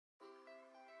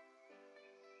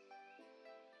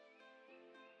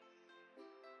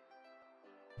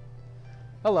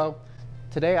Hello.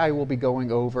 Today I will be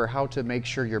going over how to make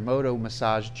sure your moto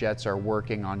massage jets are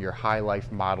working on your High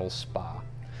Life model spa.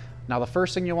 Now the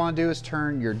first thing you want to do is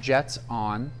turn your jets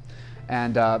on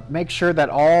and make sure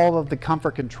that all of the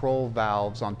comfort control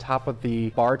valves on top of the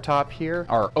bar top here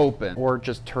are open, or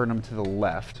just turn them to the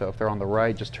left. So if they're on the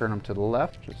right, just turn them to the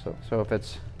left. So if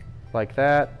it's like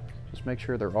that, just make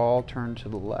sure they're all turned to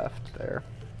the left there.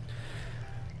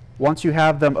 Once you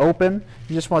have them open,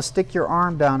 you just want to stick your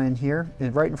arm down in here,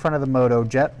 right in front of the moto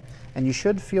jet, and you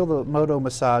should feel the moto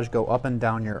massage go up and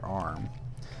down your arm.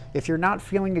 If you're not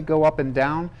feeling it go up and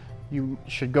down, you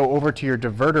should go over to your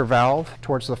diverter valve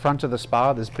towards the front of the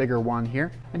spa, this bigger one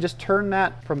here, and just turn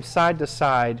that from side to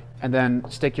side, and then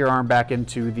stick your arm back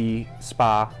into the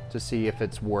spa to see if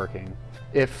it's working.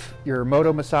 If your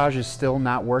moto massage is still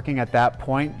not working at that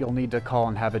point, you'll need to call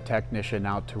and have a technician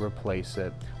out to replace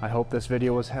it. I hope this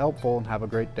video was helpful and have a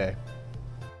great day.